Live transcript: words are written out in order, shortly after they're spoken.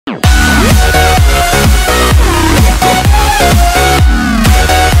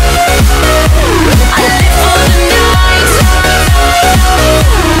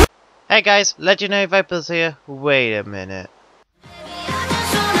Hey guys, LegendaryViperz here. Wait a minute.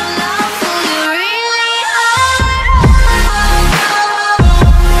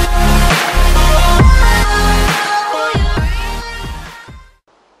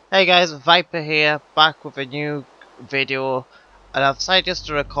 Hey guys, Viper here, back with a new video, and I've decided just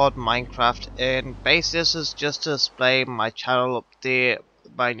to record Minecraft, and basically this is just to display my channel update,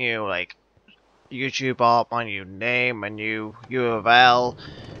 my new YouTube art, my new name, my new URL,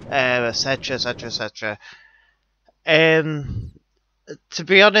 etc, etc, etc. To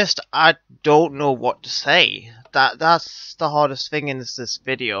be honest, I don't know what to say. That's the hardest thing in this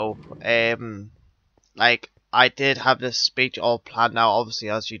video. I did have this speech all planned out, obviously,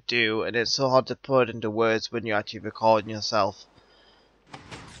 as you do, and it's so hard to put into words when you're actually recording yourself.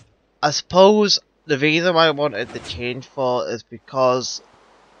 I suppose the reason why I wanted the change for is because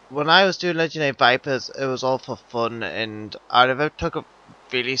when I was doing LegendaryViperz, it was all for fun, and I never took it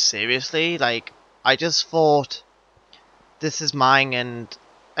really seriously. Like, I just thought, this is mine and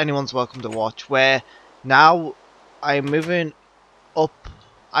anyone's welcome to watch, where now I'm moving up,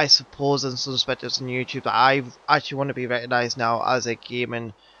 I suppose, in some perspectives on YouTube, that I actually want to be recognised now as a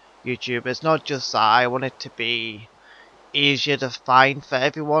gaming YouTuber. It's not just that, I want it to be easier to find for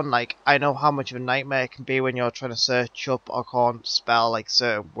everyone. Like, I know how much of a nightmare it can be when you're trying to search up or can't spell like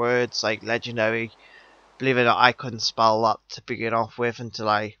certain words, like legendary. Believe it or not, I couldn't spell that to begin off with until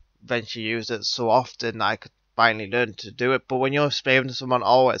I eventually used it so often that I could finally learn to do it. But when you're explaining to someone,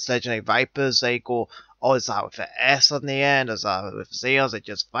 oh, it's LegendaryViperz, they go, oh, is that with an S on the end? Is that with a Z? Or is it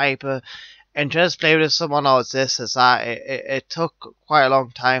just Viper? And trying to explain to someone, oh, it's this, it's that, it took quite a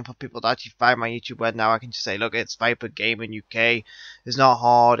long time for people to actually find my YouTube where now I can just say, look, it's ViperGamingUK. It's not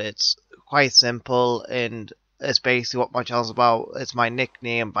hard, it's quite simple, and it's basically what my channel's about. It's my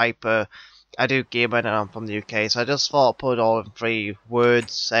nickname, Viper. I do gaming and I'm from the UK, so I just thought I'd put it all in 3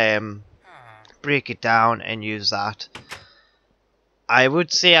 words, break it down and use that. I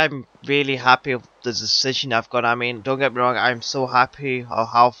would say I'm really happy with the decision I've got. I mean, don't get me wrong, I'm so happy of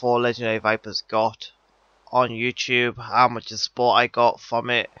how far LegendaryViperz got on YouTube, how much support I got from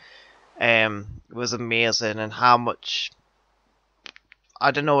it. It was amazing, and how much,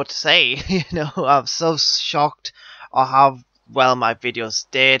 I don't know what to say. You know, I'm so shocked at how well my videos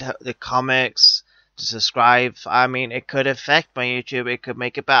did, the comics, the subscribe. I mean, it could affect my YouTube, it could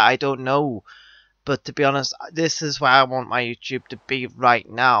make it better, I don't know. But to be honest, this is where I want my YouTube to be right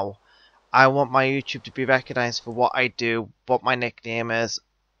now. I want my YouTube to be recognized for what I do, what my nickname is.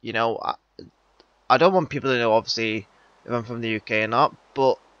 You know, I don't want people to know, obviously, if I'm from the UK or not,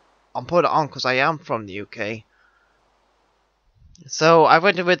 but I'm putting it on because I am from the UK. So I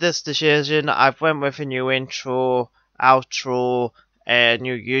went with this decision. I went with a new intro, outro, a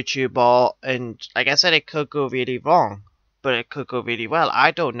new YouTube art, and like I said, it could go really wrong, but it could go really well.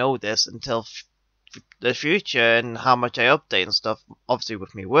 I don't know this until the future and how much I update and stuff. Obviously,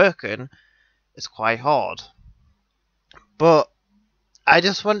 with me working, it's quite hard. But I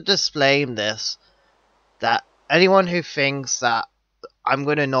just want to display this, that anyone who thinks that I'm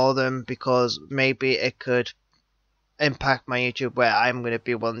going to know them because maybe it could impact my YouTube, where I'm going to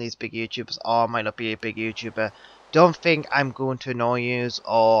be one of these big YouTubers, or I might not be a big YouTuber, don't think I'm going to annoy yous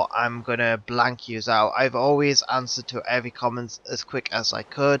or I'm going to blank yous out. I've always answered to every comment as quick as I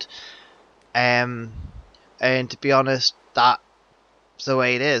could. And to be honest, that's the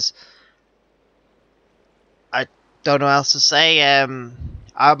way it is. I don't know what else to say.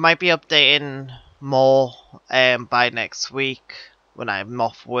 I might be updating more by next week when I'm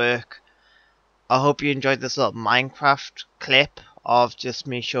off work. I hope you enjoyed this little Minecraft clip of just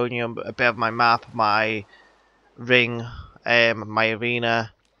me showing you a bit of my map, my ring, my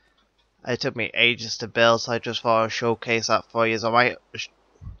arena. It took me ages to build, so I just thought I'd showcase that for you. So I might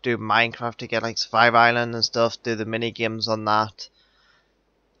do Minecraft to get like Survive Island and stuff, do the mini games on that,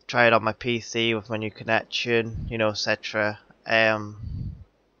 try it on my PC with my new connection, you know, etc.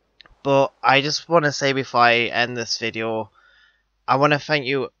 But I just want to say before I end this video, I want to thank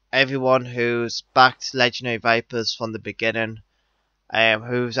you everyone who's backed LegendaryViperz from the beginning,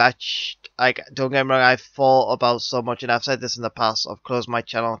 who's actually, like, don't get me wrong, I've thought about so much, and I've said this in the past, I've closed my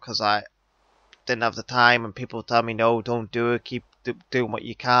channel because I didn't have the time, and people tell me, no, don't do it, keep doing what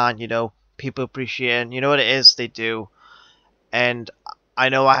you can, you know, people appreciate it, you know what it is, they do. And I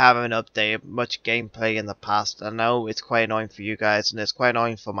know I haven't updated much gameplay in the past. I know it's quite annoying for you guys, and it's quite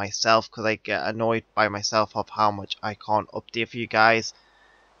annoying for myself because I get annoyed by myself of how much I can't update for you guys.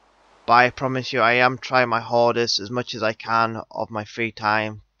 But I promise you, I am trying my hardest as much as I can of my free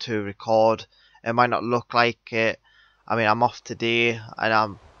time to record. It might not look like it. I mean, I'm off today and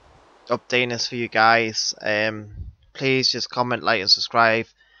I'm updating this for you guys. Please just comment, like and subscribe.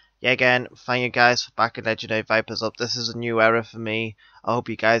 yeah, again, thank you guys for backing Legendary Vipers up. This is a new era for me. I hope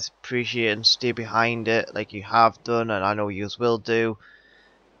you guys appreciate it and stay behind it like you have done, and I know you will do.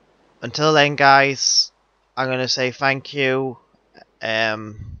 Until then, guys, I'm gonna say thank you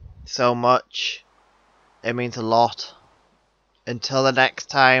so much. It means a lot. Until the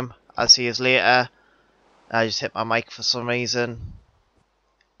next time, I'll see you later. I just hit my mic for some reason.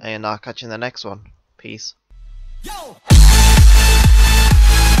 And I'll catch you in the next one. Peace. Yo!